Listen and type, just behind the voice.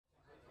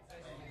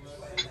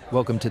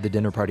Welcome to the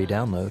Dinner Party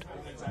Download.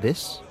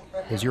 This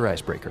is your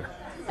icebreaker.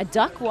 A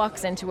duck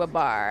walks into a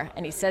bar,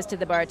 and he says to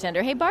the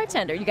bartender, "Hey,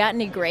 bartender, you got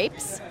any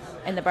grapes?"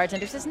 And the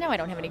bartender says, "No, I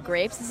don't have any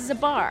grapes. This is a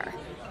bar."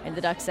 And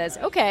the duck says,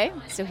 "Okay."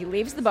 So he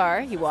leaves the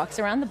bar, he walks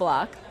around the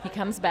block, he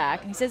comes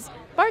back, and he says,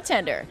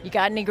 "Bartender, you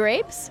got any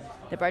grapes?"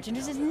 The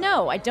bartender says,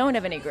 "No, I don't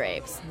have any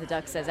grapes." And the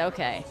duck says,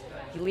 "Okay."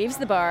 He leaves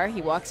the bar,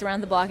 he walks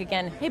around the block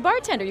again. "Hey,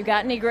 bartender, you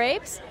got any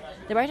grapes?"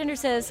 The bartender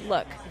says,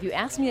 "Look, if you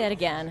ask me that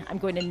again, I'm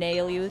going to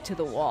nail you to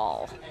the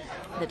wall."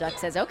 The duck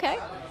says, "Okay."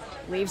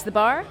 Leaves the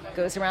bar,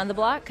 goes around the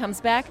block,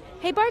 comes back.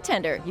 "Hey,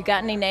 bartender, you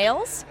got any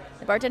nails?"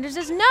 The bartender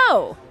says,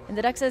 "No." And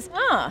the duck says,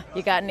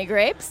 "You got any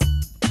grapes?"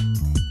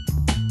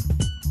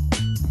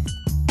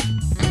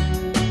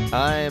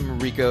 I'm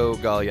Rico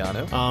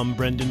Galliano. I'm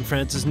Brendan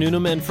Francis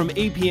Newnham, and from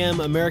APM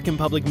American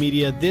Public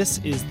Media, this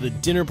is the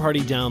Dinner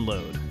Party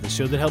Download, the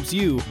show that helps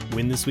you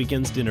win this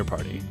weekend's dinner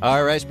party.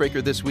 Our icebreaker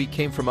this week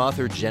came from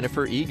author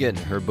Jennifer Egan.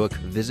 Her book,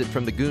 Visit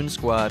from the Goon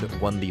Squad,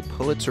 won the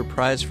Pulitzer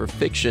Prize for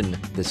Fiction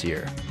this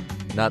year.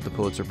 Not the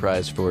Pulitzer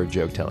Prize for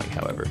joke-telling,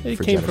 however. It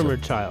for came Jennifer. from her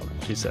child,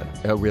 she said.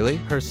 Oh, really?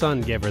 Her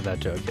son gave her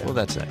that joke, yeah. Well,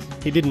 that's nice.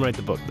 He didn't write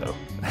the book, though,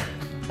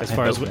 as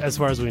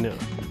far as we know.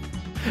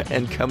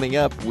 And coming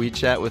up, we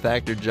chat with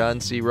actor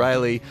John C.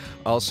 Reilly.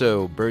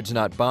 Also, Birds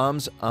Not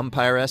Bombs,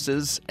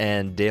 Umpiresses,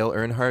 and Dale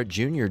Earnhardt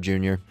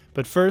Jr.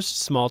 But first,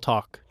 small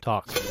talk.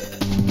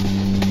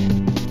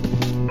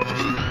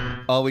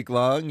 All week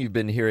long, you've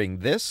been hearing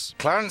this.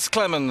 Clarence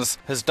Clemens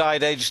has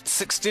died aged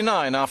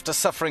 69 after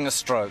suffering a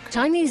stroke.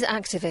 Chinese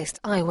activist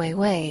Ai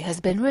Weiwei has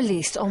been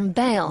released on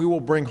bail. We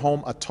will bring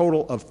home a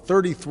total of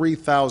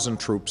 33,000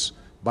 troops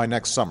by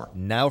next summer.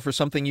 Now for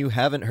something you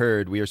haven't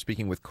heard, we are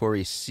speaking with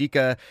Corey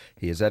Sika.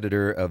 He is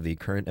editor of the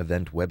current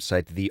event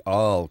website, The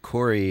All.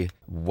 Corey,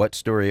 what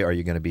story are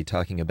you going to be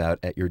talking about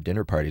at your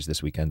dinner parties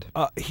this weekend?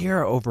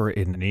 Here over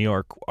in New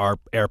York, our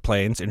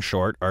airplanes, in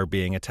short, are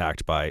being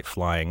attacked by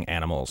flying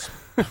animals.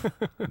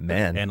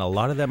 Man. And a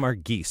lot of them are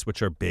geese,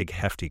 which are big,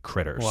 hefty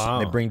critters. Wow.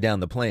 They bring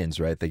down the planes,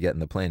 right? They get in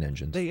the plane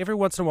engines. Every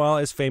once in a while,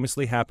 as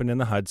famously happened in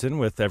the Hudson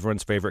with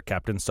everyone's favorite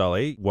Captain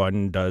Sully,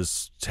 one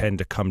does tend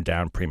to come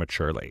down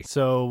prematurely.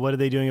 So what are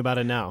they doing about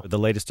it now? The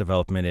latest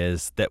development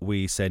is that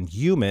we send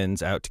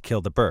humans out to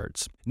kill the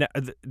birds. Now,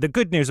 the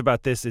good news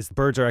about this is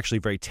birds are actually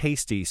very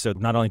tasty, so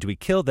not only do we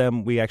kill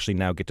them, we actually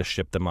now get to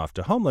ship them off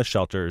to homeless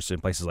shelters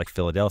in places like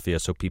Philadelphia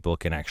so people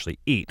can actually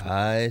eat.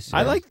 I see.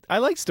 I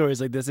like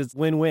stories like this. It's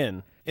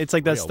win-win. It's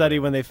like that Real study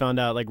win. when they found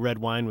out like red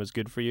wine was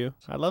good for you.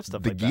 I love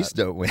stuff like that. The geese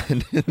don't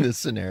win in this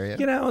scenario.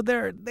 You know,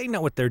 they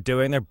know what they're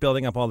doing. They're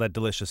building up all that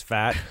delicious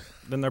fat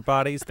in their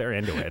bodies. They're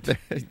into it.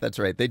 That's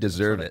right. They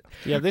deserve it.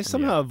 Yeah, they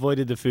somehow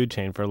avoided the food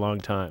chain for a long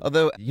time.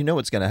 Although, you know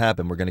what's going to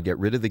happen. We're going to get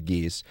rid of the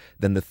geese.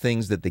 Then the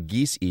things that the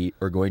geese eat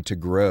are going to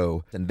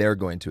grow, and they're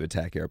going to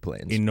attack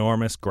airplanes.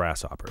 Enormous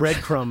grasshoppers.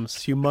 Breadcrumbs,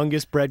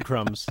 humongous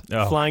breadcrumbs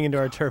flying into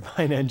our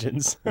turbine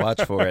engines.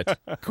 Watch for it.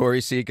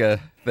 Corey Sika,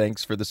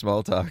 thanks for the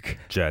small talk.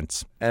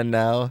 Gents. And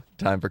now,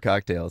 time for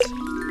cocktails.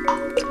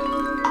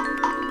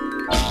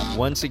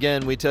 Once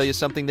again, we tell you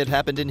something that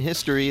happened in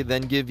history,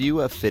 then give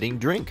you a fitting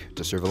drink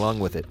to serve along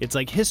with it. It's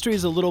like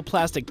history's a little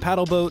plastic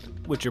paddle boat,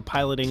 which you're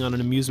piloting on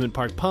an amusement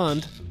park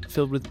pond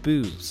filled with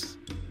booze.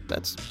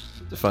 That's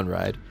a fun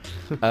ride.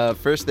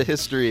 First, the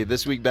history.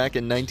 This week back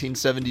in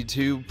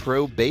 1972,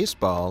 pro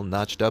baseball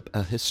notched up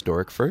a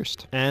historic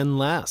first. And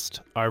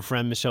last, our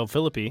friend Michelle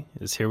Philippi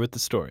is here with the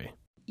story.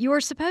 You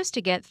were supposed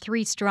to get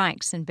 3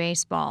 strikes in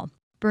baseball.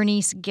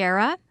 Bernice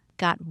Guerra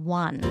got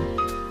 1.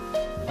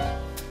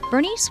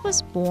 Bernice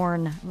was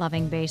born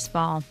loving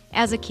baseball.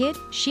 As a kid,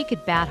 she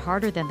could bat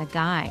harder than the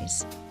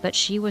guys. But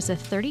she was a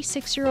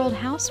 36-year-old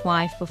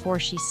housewife before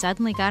she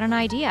suddenly got an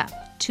idea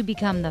to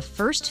become the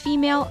first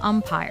female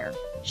umpire.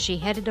 She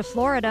headed to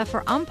Florida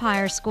for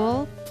umpire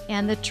school,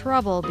 and the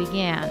trouble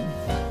began.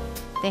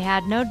 They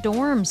had no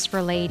dorms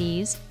for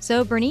ladies,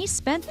 so Bernice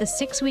spent the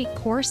 6-week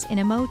course in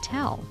a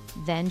motel.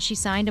 Then she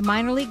signed a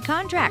minor league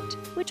contract,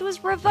 which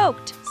was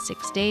revoked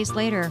 6 days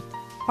later,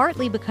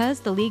 partly because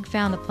the league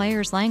found the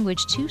players'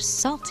 language too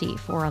salty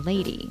for a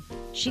lady.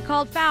 She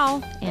called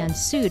foul and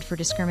sued for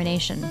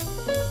discrimination.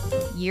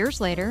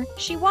 Years later,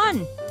 she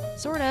won.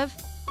 Sort of.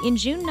 In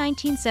June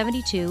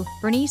 1972,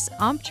 Bernice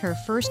umped her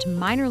first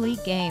minor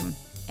league game,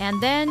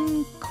 and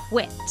then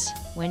quit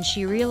when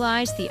she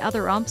realized the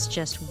other umps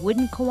just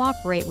wouldn't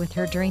cooperate with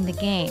her during the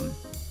game.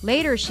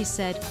 Later, she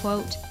said,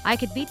 quote, "I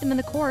could beat them in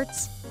the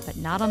courts, but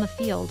not on the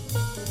field."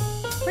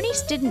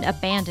 Bernice didn't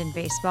abandon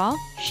baseball.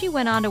 She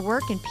went on to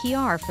work in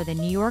PR for the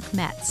New York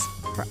Mets.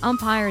 Her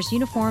umpire's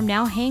uniform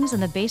now hangs in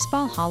the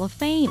Baseball Hall of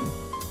Fame.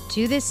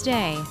 To this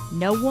day,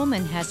 no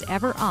woman has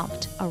ever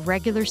umped a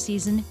regular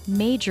season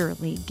major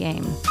league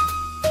game.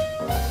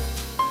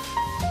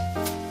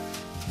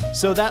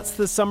 So that's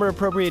the summer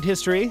appropriate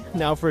history.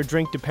 Now for a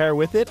drink to pair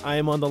with it, I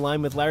am on the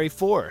line with Larry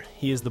Four.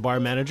 He is the bar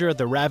manager at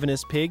the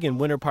Ravenous Pig in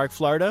Winter Park,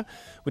 Florida,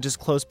 which is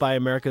close by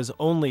America's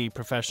only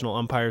professional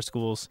umpire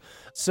schools.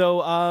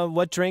 So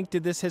what drink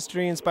did this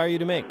history inspire you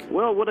to make?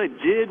 Well, what I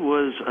did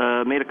was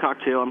made a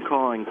cocktail I'm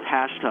calling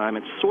Pastime.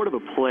 It's sort of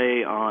a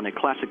play on a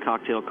classic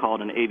cocktail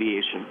called an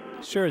Aviation.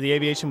 Sure, the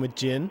Aviation with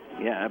gin?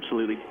 Yeah,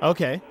 absolutely.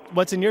 Okay.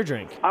 What's in your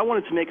drink? I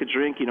wanted to make a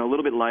drink, a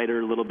little bit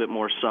lighter, a little bit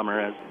more summer,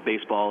 as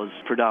baseball is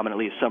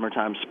predominantly a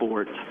summertime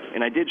sport.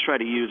 And I did try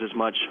to use as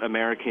much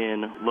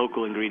American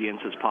local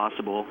ingredients as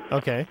possible.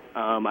 Okay.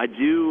 I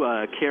do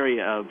carry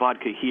a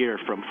vodka here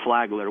from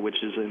Flagler,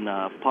 which is in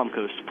Palm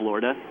Coast,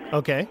 Florida.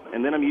 Okay.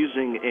 And then I'm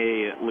using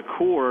a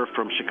liqueur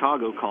from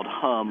Chicago called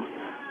Hum.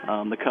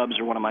 The Cubs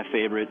are one of my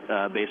favorite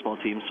baseball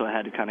teams, so I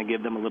had to kind of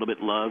give them a little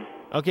bit love.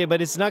 Okay,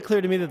 but it's not clear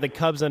to me that the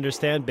Cubs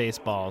understand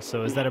baseball,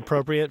 so is that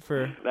appropriate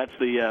for... That's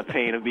the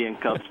pain of being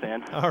a Cubs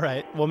fan. All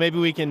right. Well, maybe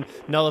we can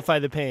nullify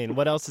the pain.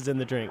 What else is in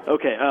the drink?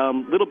 Okay,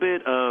 little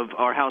bit of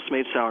our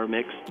house-made sour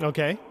mix.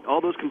 Okay. All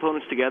those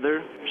components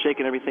together,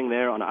 shaking everything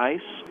there on ice,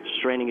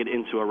 straining it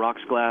into a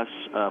rocks glass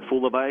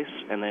full of ice,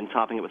 and then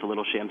topping it with a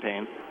little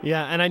champagne.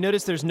 Yeah, and I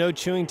noticed there's no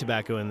chewing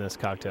tobacco in this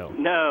cocktail.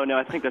 No,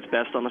 I think that's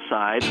best on the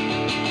side.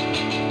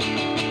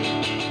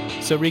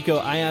 So, Rico,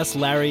 I asked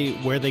Larry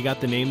where they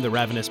got the name The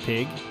Ravenous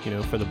Pig,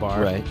 for the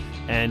bar. Right.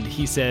 And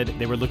he said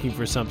they were looking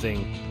for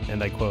something,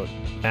 and I quote,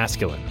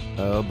 masculine.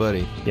 Oh,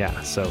 buddy.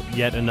 Yeah, so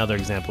yet another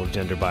example of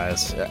gender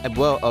bias.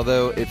 Well,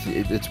 although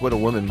it's what a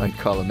woman might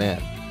call a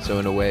man. So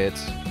in a way,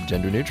 it's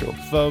gender neutral.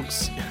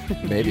 Folks.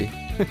 Maybe.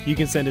 You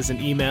can send us an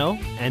email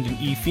and an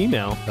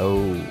e-female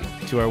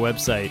to our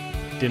website,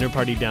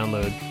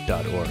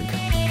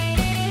 dinnerpartydownload.org.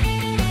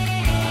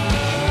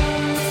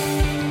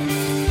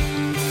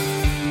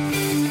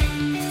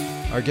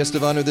 Our guest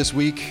of honor this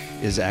week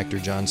is actor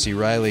John C.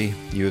 Reilly.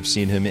 You have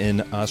seen him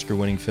in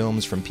Oscar-winning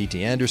films from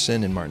P.T.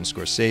 Anderson and Martin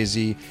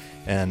Scorsese,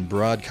 and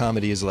broad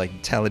comedies like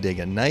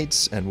Talladega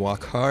Nights and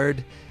Walk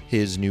Hard.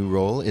 His new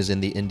role is in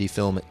the indie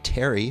film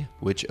Terry,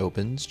 which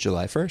opens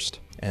July 1st.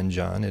 And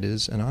John, it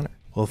is an honor.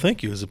 Well,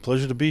 thank you. It's a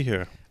pleasure to be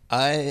here.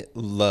 I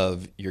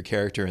love your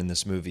character in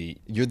this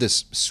movie. You're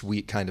this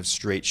sweet kind of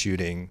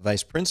straight-shooting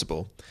vice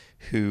principal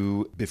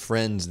who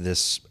befriends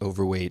this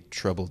overweight,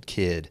 troubled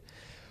kid.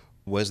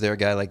 Was there a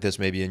guy like this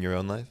maybe in your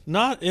own life?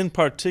 Not in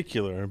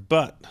particular,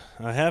 but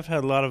I have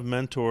had a lot of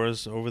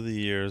mentors over the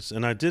years,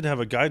 and I did have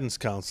a guidance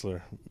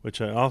counselor, which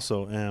I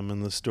also am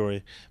in the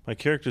story. My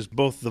character is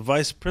both the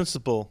vice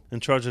principal in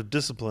charge of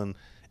discipline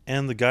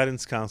and the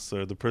guidance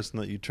counselor, the person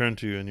that you turn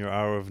to in your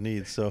hour of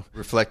need. So,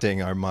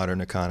 reflecting our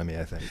modern economy,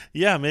 I think.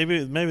 Yeah,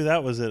 maybe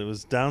that was it. It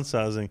was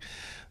downsizing.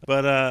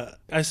 But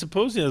I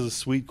suppose he has a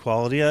sweet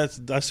quality. I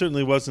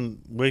certainly wasn't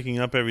waking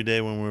up every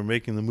day when we were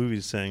making the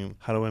movie saying,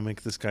 how do I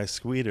make this guy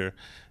sweeter?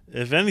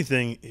 If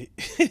anything,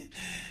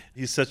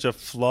 he's such a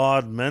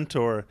flawed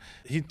mentor.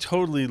 He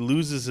totally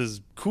loses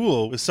his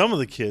cool with some of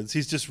the kids.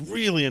 He's just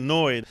really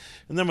annoyed.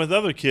 And then with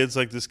other kids,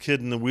 like this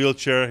kid in the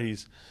wheelchair,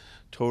 he's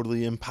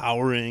totally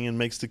empowering and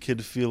makes the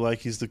kid feel like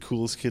he's the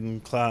coolest kid in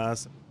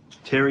class.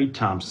 Terry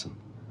Thompson.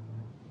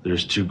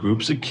 There's two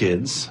groups of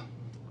kids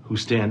who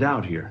stand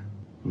out here,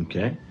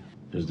 okay?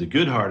 There's the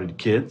good-hearted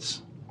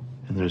kids,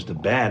 and there's the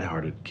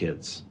bad-hearted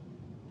kids.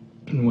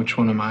 And which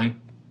one am I?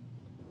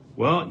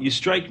 Well, you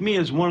strike me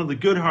as one of the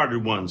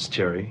good-hearted ones,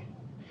 Terry,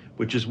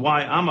 which is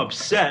why I'm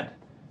upset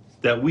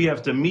that we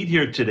have to meet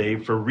here today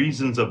for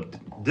reasons of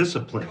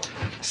discipline.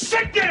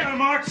 Sit down,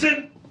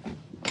 Markson!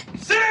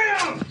 Sit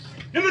down!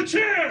 In the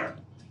chair!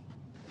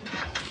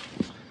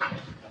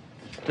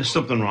 There's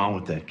something wrong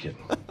with that kid.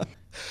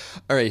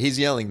 All right, he's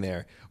yelling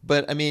there.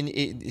 But, I mean,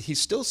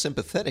 he's still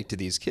sympathetic to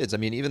these kids. I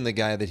mean, even the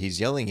guy that he's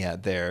yelling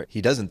at there,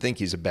 he doesn't think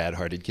he's a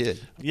bad-hearted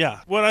kid.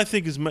 Yeah. What I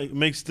think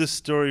makes this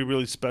story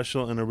really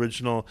special and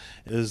original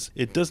is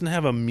it doesn't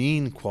have a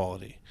mean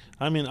quality.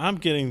 I mean, I'm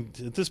getting,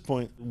 at this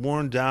point,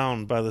 worn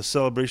down by the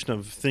celebration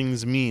of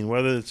things mean,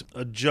 whether it's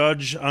a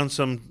judge on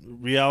some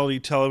reality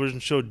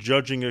television show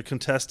judging a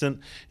contestant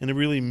in a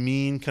really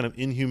mean, kind of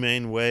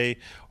inhumane way,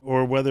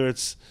 or whether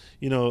it's,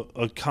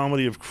 a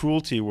comedy of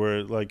cruelty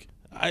where, like,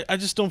 I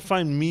just don't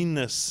find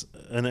meanness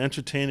an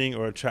entertaining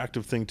or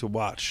attractive thing to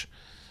watch.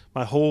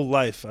 My whole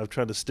life, I've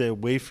tried to stay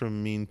away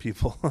from mean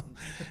people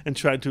and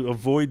tried to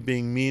avoid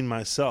being mean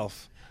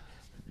myself.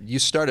 You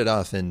started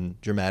off in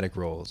dramatic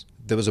roles.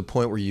 There was a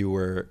point where you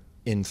were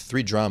in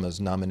 3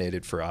 dramas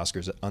nominated for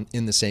Oscars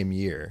in the same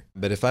year.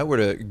 But if I were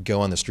to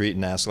go on the street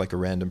and ask like a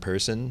random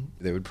person,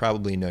 they would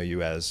probably know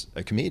you as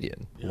a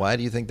comedian. Yeah. Why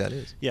do you think that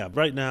is? Yeah,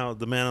 right now,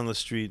 The Man on the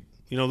Street,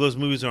 those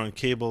movies are on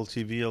cable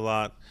TV a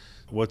lot.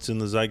 What's in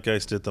the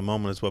zeitgeist at the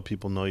moment is what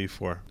people know you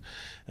for.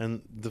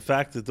 And the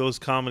fact that those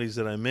comedies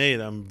that I made,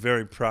 I'm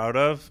very proud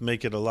of,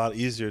 make it a lot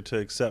easier to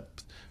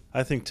accept.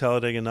 I think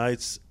Talladega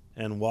Nights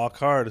and Walk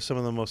Hard are some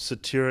of the most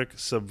satiric,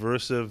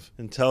 subversive,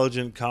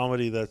 intelligent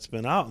comedy that's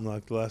been out in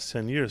like the last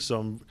 10 years.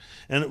 So,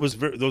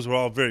 those were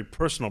all very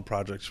personal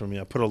projects for me.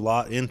 I put a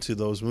lot into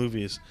those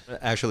movies.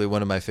 Actually,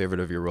 one of my favorite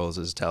of your roles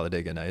is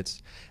Talladega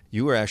Nights.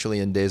 You were actually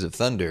in Days of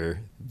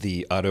Thunder,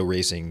 the auto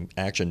racing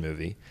action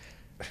movie.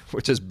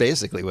 which is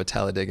basically what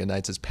Talladega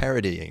Nights is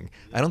parodying.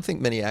 I don't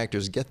think many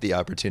actors get the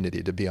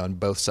opportunity to be on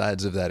both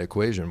sides of that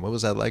equation. What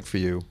was that like for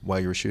you while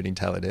you were shooting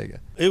Talladega?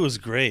 It was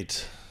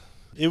great.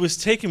 It was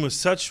taken with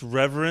such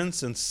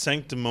reverence and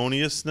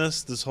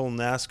sanctimoniousness, this whole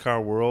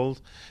NASCAR world,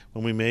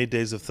 when we made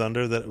Days of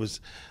Thunder, that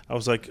I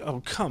was like,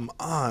 oh, come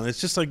on. It's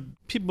just like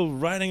people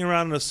riding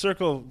around in a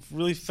circle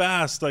really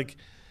fast. Like,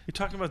 you're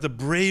talking about the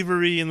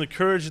bravery and the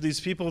courage of these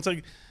people. It's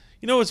like,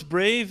 you know what's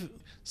brave?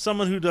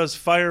 Someone who does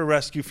fire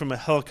rescue from a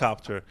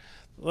helicopter.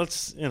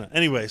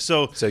 Anyway,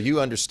 so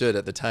you understood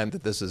at the time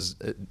that this is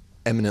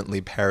eminently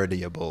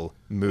parodiable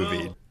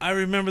movie. Well, I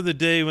remember the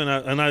day when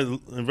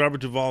and Robert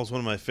Duvall is one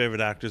of my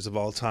favorite actors of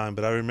all time,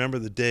 but I remember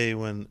the day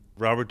when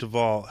Robert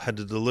Duvall had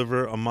to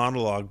deliver a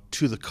monologue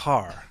to the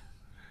car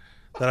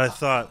that I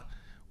thought,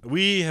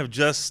 we have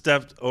just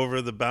stepped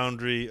over the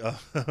boundary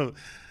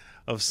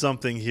of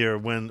something here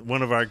when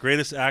one of our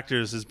greatest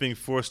actors is being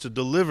forced to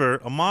deliver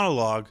a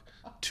monologue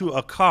to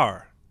a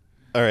car.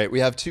 All right, we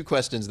have 2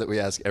 questions that we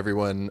ask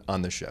everyone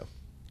on the show.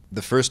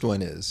 The first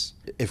one is,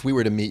 if we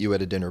were to meet you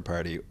at a dinner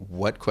party,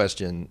 what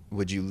question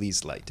would you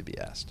least like to be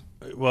asked?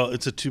 Well,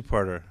 it's a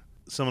 2-parter.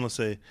 Someone will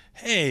say,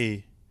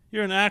 hey,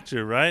 you're an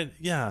actor, right?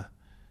 Yeah.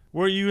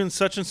 Were you in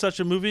such and such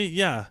a movie?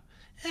 Yeah.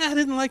 Yeah, I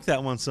didn't like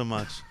that one so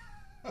much.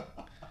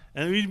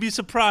 And you'd be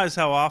surprised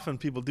how often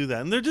people do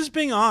that. And they're just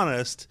being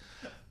honest.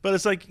 But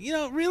it's like,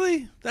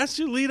 really? That's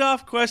your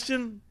lead-off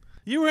question?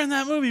 You were in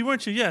that movie,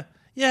 weren't you? Yeah.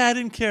 Yeah, I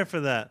didn't care for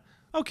that.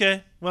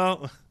 Okay,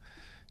 well,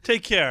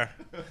 take care.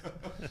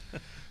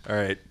 All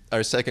right.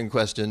 Our second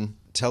question,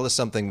 tell us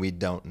something we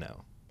don't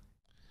know.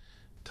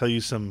 Tell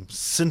you some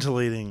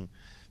scintillating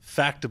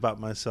fact about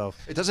myself.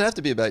 It doesn't have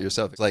to be about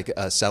yourself. Like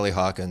Sally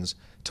Hawkins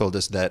told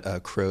us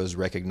that crows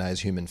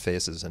recognize human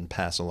faces and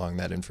pass along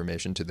that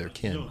information to their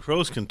kin.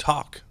 Crows can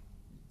talk.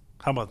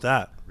 How about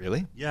that?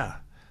 Really? Yeah.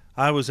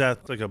 I was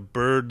at like a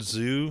bird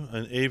zoo,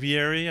 an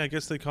aviary, I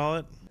guess they call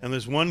it. And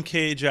there's one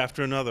cage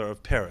after another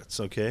of parrots,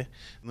 okay?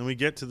 And then we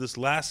get to this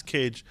last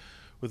cage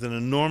with an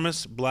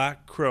enormous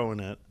black crow in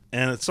it.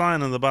 And a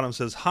sign on the bottom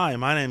says, "Hi,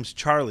 my name's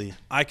Charlie.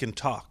 I can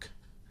talk."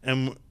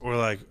 And we're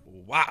like,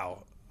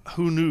 wow,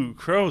 who knew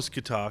crows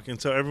could talk? And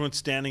so everyone's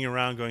standing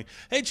around going,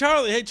 hey,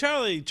 Charlie,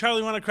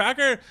 Charlie, want a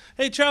cracker?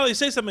 Hey, Charlie,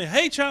 say something.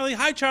 Hey, Charlie,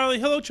 hi, Charlie,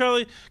 hello,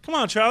 Charlie. Come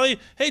on, Charlie.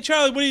 Hey,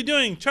 Charlie, what are you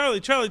doing?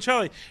 Charlie.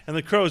 And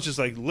the crow's just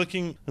like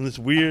looking in this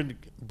weird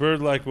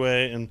bird-like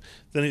way. And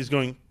then he's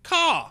going,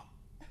 caw,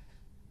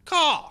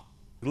 caw,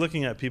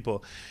 looking at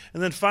people.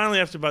 And then finally,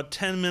 after about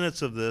 10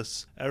 minutes of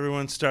this,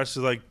 everyone starts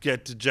to like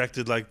get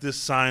dejected, like this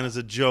sign is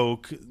a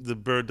joke, the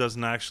bird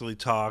doesn't actually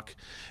talk.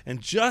 And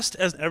just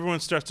as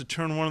everyone starts to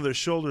turn one of their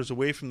shoulders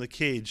away from the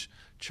cage,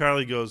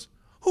 Charlie goes,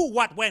 who,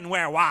 what, when,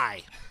 where,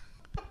 why?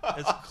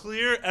 As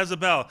clear as a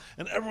bell.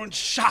 And everyone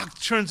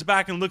shocked turns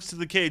back and looks to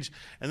the cage,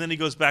 and then he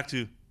goes back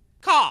to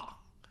caw.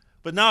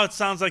 But now it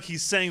sounds like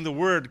he's saying the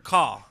word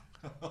caw,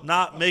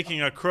 not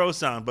making a crow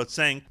sound, but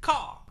saying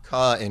caw.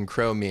 Caw in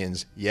crow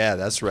means, yeah,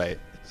 that's right.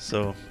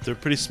 So they're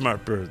pretty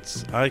smart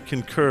birds. I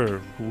concur.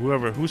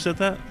 Who said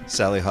that?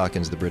 Sally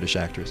Hawkins, the British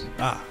actress.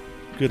 Ah,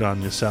 good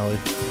on you, Sally.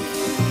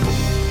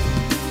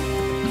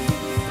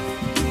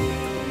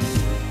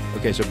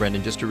 Okay, so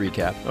Brendan, just to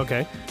recap.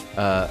 Okay.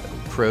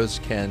 Crows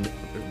can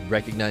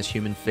recognize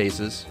human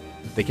faces.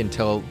 They can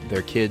tell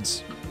their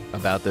kids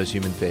about those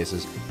human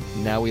faces.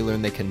 Now we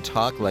learn they can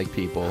talk like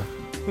people.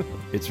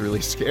 It's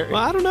really scary.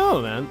 Well, I don't know,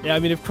 man. Yeah, I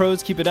mean, if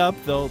crows keep it up,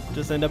 they'll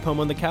just end up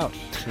home on the couch.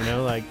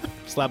 Like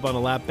slap on a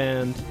lap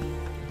band,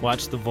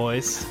 watch The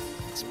Voice.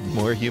 It's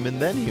more human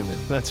than human.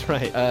 That's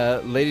right.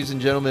 Ladies and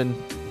gentlemen,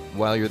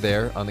 while you're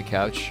there on the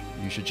couch,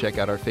 you should check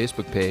out our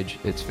Facebook page.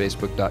 It's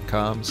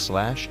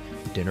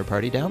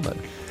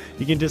facebook.com/dinnerpartydownload.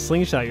 You can just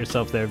slingshot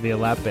yourself there via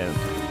lap band.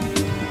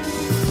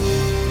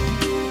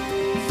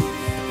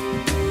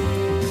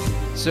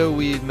 So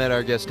we've met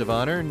our guest of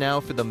honor. Now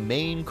for the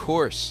main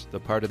course, the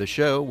part of the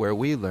show where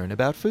we learn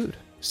about food.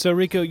 So,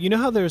 Rico, you know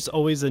how there's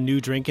always a new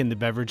drink in the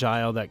beverage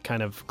aisle that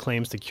kind of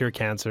claims to cure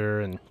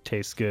cancer and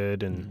tastes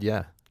good? And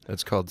yeah,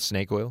 that's called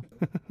snake oil.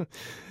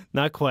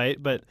 Not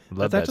quite, but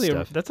Love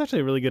that's actually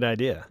a really good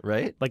idea.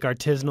 Right? Like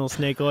artisanal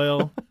snake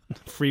oil,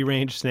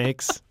 free-range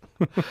snakes.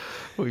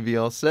 We'd be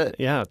all set.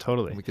 Yeah,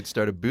 totally. We could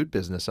start a boot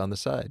business on the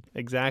side.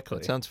 Exactly.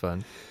 That sounds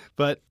fun.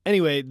 But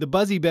anyway, the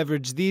buzzy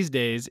beverage these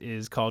days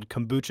is called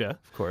kombucha.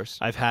 Of course.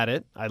 I've had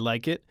it. I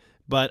like it.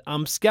 But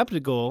I'm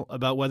skeptical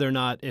about whether or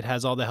not it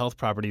has all the health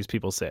properties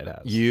people say it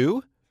has.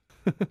 You?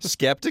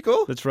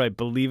 Skeptical? That's right.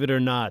 Believe it or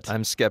not.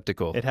 I'm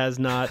skeptical. It has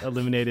not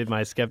eliminated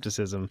my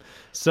skepticism.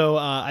 So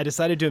I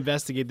decided to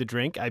investigate the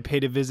drink. I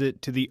paid a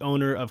visit to the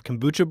owner of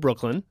Kombucha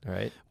Brooklyn,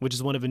 right, which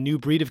is one of a new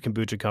breed of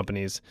kombucha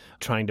companies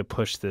trying to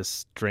push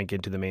this drink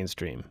into the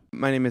mainstream.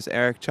 My name is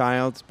Eric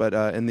Childs, but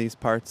in these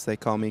parts they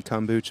call me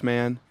Kombucha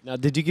Man. Now,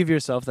 did you give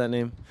yourself that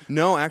name?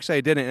 No, actually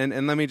I didn't.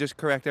 And let me just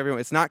correct everyone.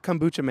 It's not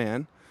Kombucha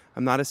Man.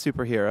 I'm not a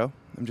superhero.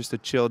 I'm just a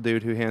chill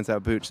dude who hands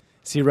out booch.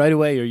 See, right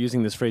away you're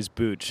using this phrase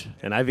booch,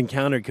 and I've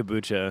encountered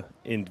kombucha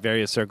in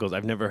various circles.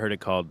 I've never heard it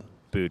called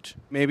Buch?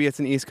 Maybe it's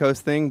an East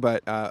Coast thing,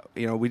 but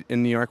we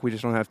in New York we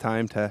just don't have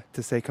time to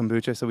say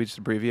kombucha, so we just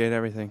abbreviate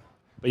everything.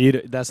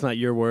 But that's not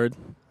your word?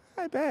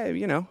 Hey,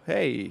 babe,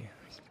 hey,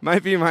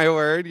 might be my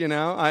word,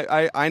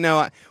 I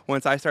know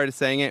once I started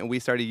saying it and we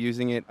started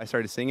using it, I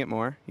started saying it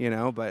more,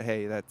 but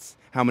hey, that's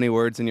how many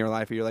words in your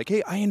life are you like,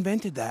 hey, I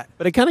invented that.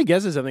 But it kind of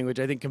guesses something, which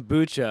I think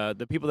kombucha,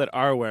 the people that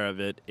are aware of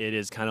it, it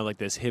is kind of like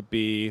this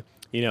hippie,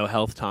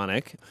 health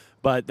tonic.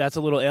 But that's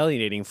a little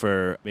alienating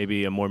for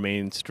maybe a more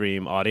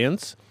mainstream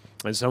audience.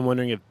 And so I'm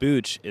wondering if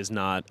Buch is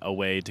not a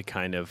way to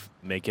kind of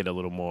make it a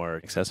little more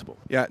accessible.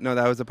 Yeah, no,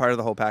 that was a part of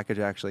the whole package,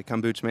 actually.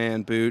 Kombucha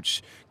Man,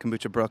 Buch,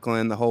 Kombucha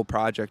Brooklyn, the whole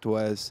project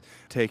was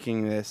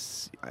taking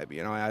this,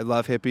 I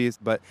love hippies,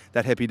 but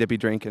that hippy-dippy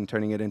drink and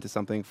turning it into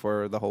something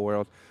for the whole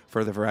world.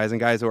 For the Verizon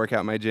guys who work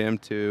out in my gym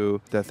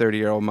to the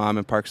 30-year-old mom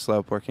in Park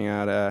Slope working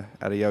out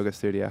at a yoga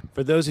studio.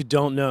 For those who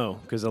don't know,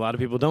 because a lot of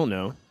people don't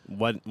know,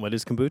 what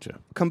is kombucha?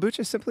 Kombucha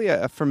is simply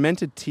a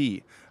fermented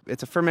tea.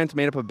 It's a ferment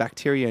made up of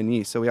bacteria and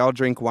yeast. So we all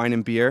drink wine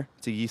and beer.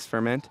 It's a yeast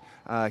ferment.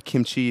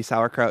 Kimchi,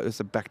 sauerkraut is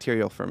a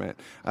bacterial ferment.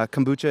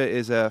 Kombucha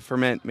is a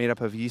ferment made up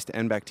of yeast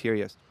and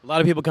bacteria. A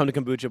lot of people come to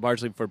kombucha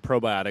largely for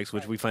probiotics,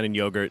 which we find in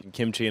yogurt and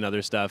kimchi and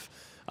other stuff.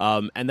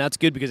 And that's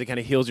good because it kind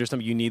of heals your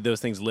stomach. You need those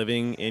things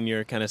living in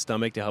your kind of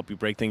stomach to help you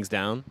break things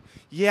down.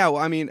 Yeah,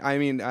 well, I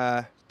mean,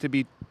 to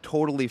be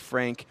totally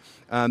frank,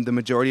 the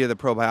majority of the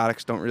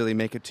probiotics don't really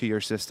make it to your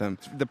system.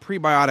 The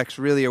prebiotics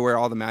really are where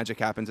all the magic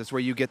happens. It's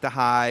where you get the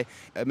high.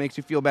 It makes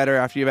you feel better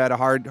after you've had a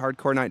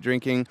hardcore night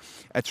drinking.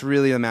 It's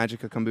really the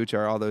magic of kombucha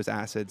are all those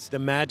acids. The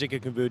magic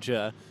of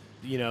kombucha,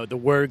 the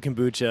word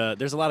kombucha,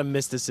 there's a lot of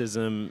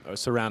mysticism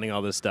surrounding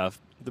all this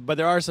stuff. But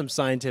there are some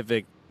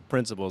scientific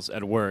principles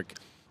at work.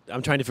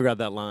 I'm trying to figure out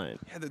that line.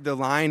 Yeah, the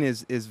line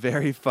is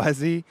very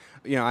fuzzy.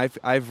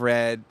 I've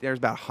read, there's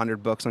about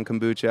 100 books on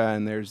kombucha,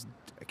 and there's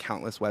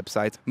countless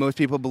websites. Most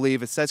people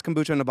believe it says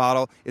kombucha in the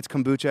bottle, it's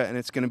kombucha, and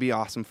it's going to be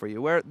awesome for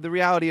you. Where the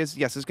reality is,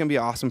 yes, it's going to be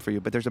awesome for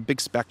you, but there's a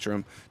big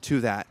spectrum to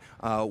that.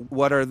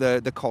 What are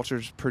the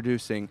cultures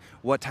producing?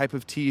 What type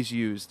of tea is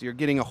used? You're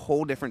getting a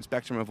whole different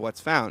spectrum of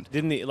what's found.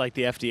 Didn't the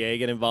FDA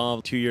get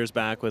involved 2 years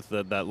back with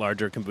that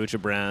larger kombucha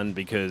brand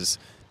because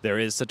there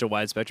is such a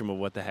wide spectrum of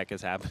what the heck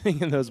is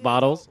happening in those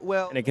bottles?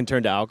 Well, and it can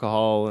turn to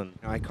alcohol. And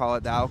I call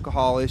it the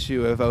alcohol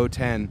issue of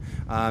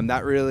 2010.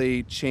 That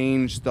really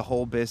changed the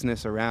whole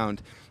business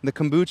around. The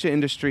kombucha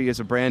industry is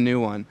a brand new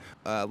one.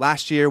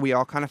 Last year, we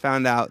all kind of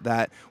found out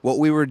that what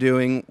we were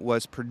doing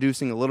was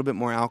producing a little bit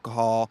more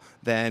alcohol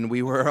than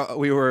we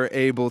were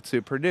able to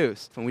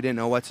produce. And we didn't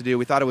know what to do.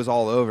 We thought it was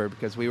all over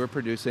because we were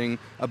producing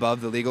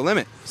above the legal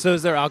limit. So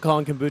is there alcohol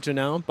in kombucha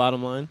now,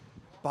 bottom line?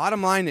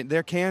 Bottom line,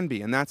 there can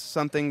be, and that's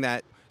something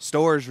that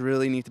stores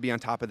really need to be on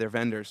top of their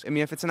vendors. I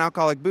mean, if it's an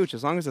alcoholic Buch,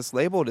 as long as it's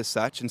labeled as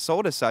such and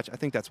sold as such, I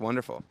think that's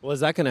wonderful. Well,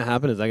 is that going to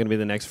happen? Is that going to be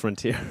the next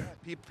frontier?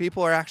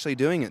 People are actually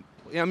doing it.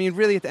 I mean,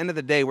 really, at the end of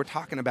the day, we're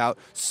talking about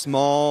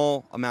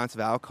small amounts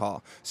of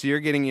alcohol. So you're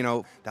getting,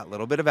 that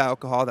little bit of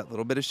alcohol, that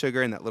little bit of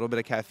sugar, and that little bit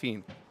of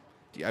caffeine.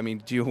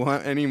 Do you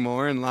want any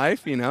more in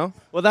life,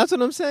 Well, that's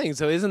what I'm saying.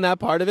 So isn't that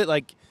part of it?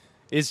 Like,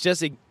 it's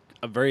just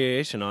a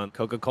variation on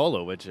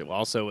Coca-Cola, which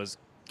also was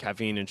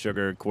caffeine and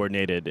sugar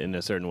coordinated in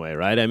a certain way,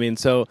 right? I mean,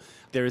 so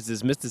there's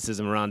this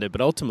mysticism around it,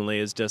 but ultimately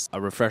it's just a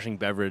refreshing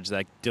beverage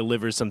that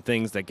delivers some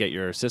things that get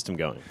your system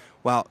going.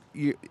 Well,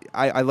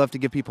 I love to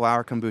give people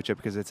our kombucha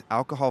because it's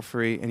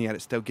alcohol-free, and yet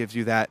it still gives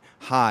you that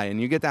high.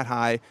 And you get that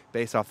high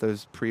based off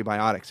those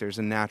prebiotics. There's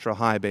a natural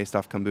high based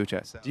off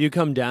kombucha. So. Do you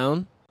come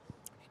down?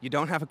 You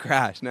don't have a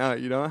crash. No,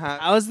 you don't have.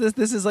 How is this?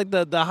 This is like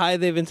the high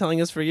they've been telling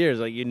us for years.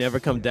 Like, you never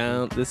come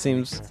down. This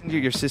seems...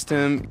 Your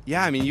system,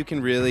 yeah, I mean, you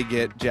can really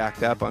get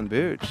jacked up on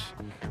Buch.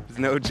 It's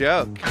no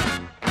joke.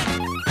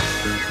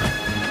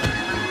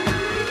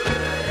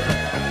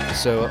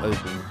 So,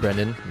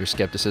 Brendan, your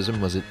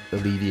skepticism, was it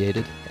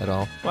alleviated at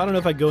all? Well, I don't know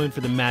if I go in for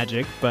the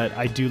magic, but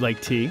I do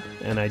like tea,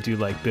 and I do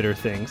like bitter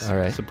things. All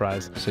right.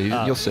 Surprise. So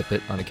you'll sip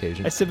it on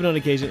occasion? I sip it on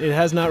occasion. It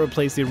has not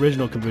replaced the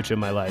original kombucha in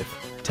my life,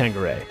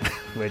 Tanqueray,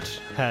 which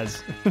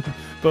has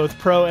both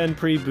pro and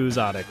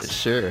pre-boozotics.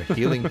 Sure,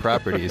 healing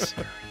properties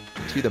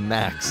to the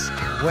max.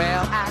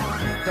 Well,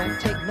 I don't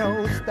take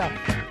no stuff.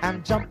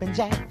 I'm jumping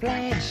jack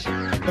flash.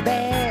 The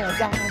bad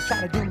guys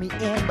try to do me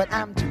in, but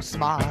I'm too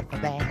smart for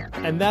that.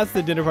 And that's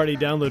the Dinner Party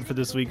download for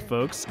this week,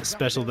 folks.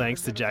 Special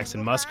thanks to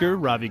Jackson Musker,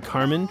 Ravi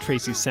Carmen,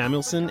 Tracy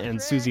Samuelson,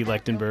 and Susie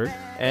Lechtenberg.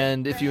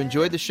 And if you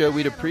enjoyed the show,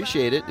 we'd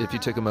appreciate it if you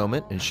took a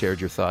moment and shared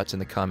your thoughts in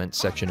the comments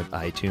section of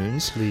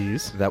iTunes.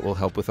 Please. That will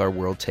help with our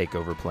world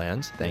takeover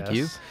plans. Thank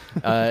Yes.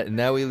 you.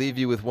 Now we leave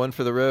you with one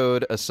for the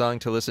road, a song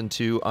to listen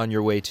to on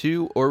your way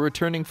to or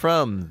returning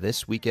from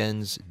this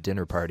weekend's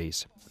dinner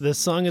parties. The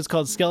song is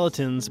called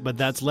Skeletons, but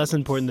that's less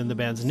important than the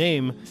band's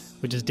name,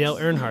 which is Dale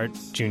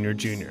Earnhardt Jr.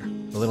 Jr.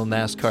 A little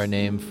NASCAR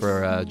name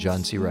for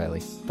John C.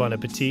 Reilly. Bon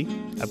appetit,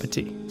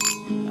 appetit.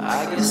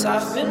 I guess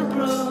I've been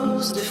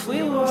bruised if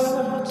we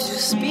were to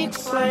speak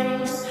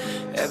plain.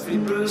 Every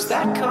bruise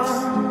that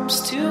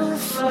comes to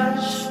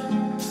flesh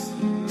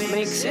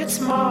makes its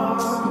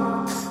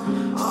mark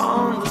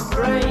on the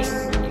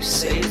brain. You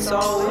say it's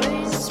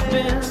always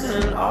been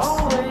and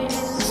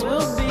always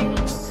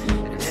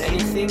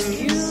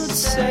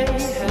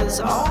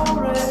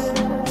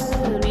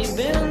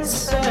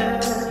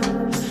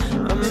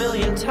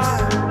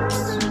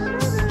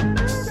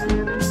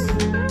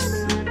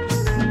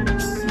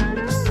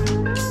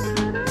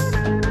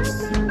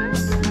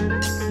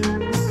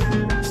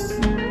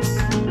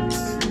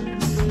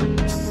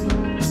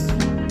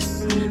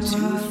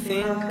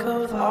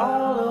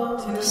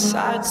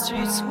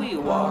we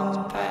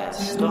walked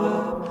past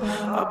all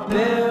our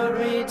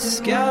buried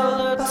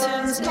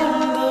skeletons in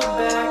the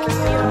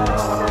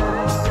backyard.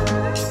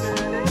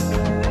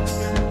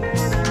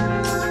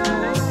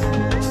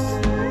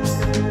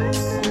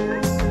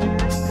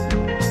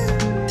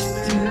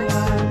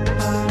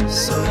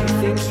 So you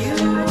think you've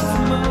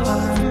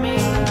moved me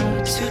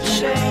to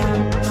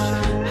change?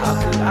 How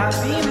could I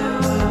be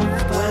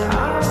moved when I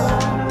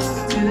want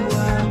to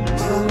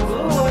move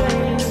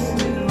away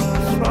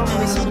from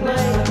this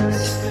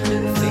place?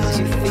 Things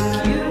you think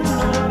you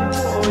know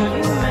or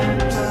you may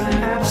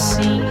have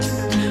seen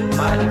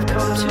might have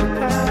come to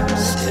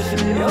pass if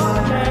your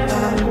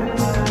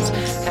hands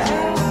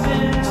had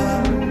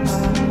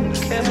been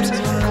kept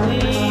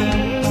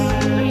clean.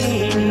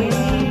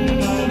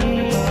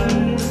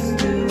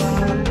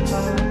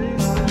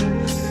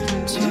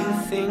 To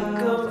think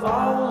of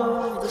all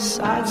of the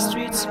side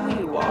streets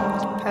we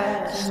walked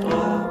past,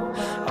 all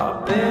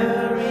our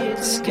buried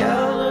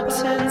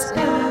skeletons in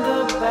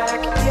the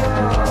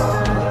backyard.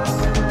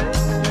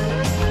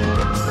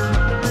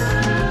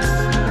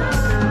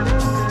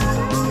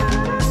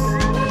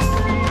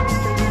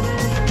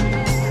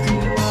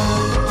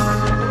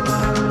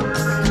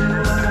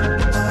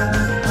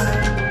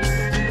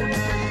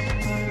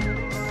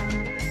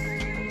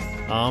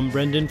 I'm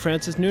Brendan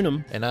Francis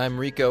Noonan. And I'm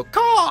Rico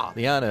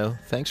Liano.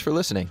 Thanks for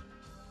listening.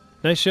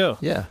 Nice show.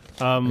 Yeah,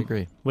 I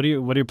agree. What are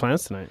your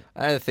plans tonight?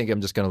 I think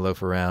I'm just going to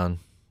loaf around,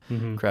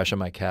 crash on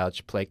my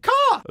couch, play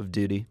Call of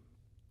Duty.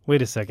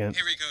 Wait a second.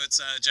 Hey, Rico,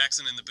 it's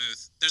Jackson in the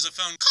booth. There's a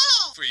phone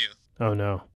call for you. Oh, no.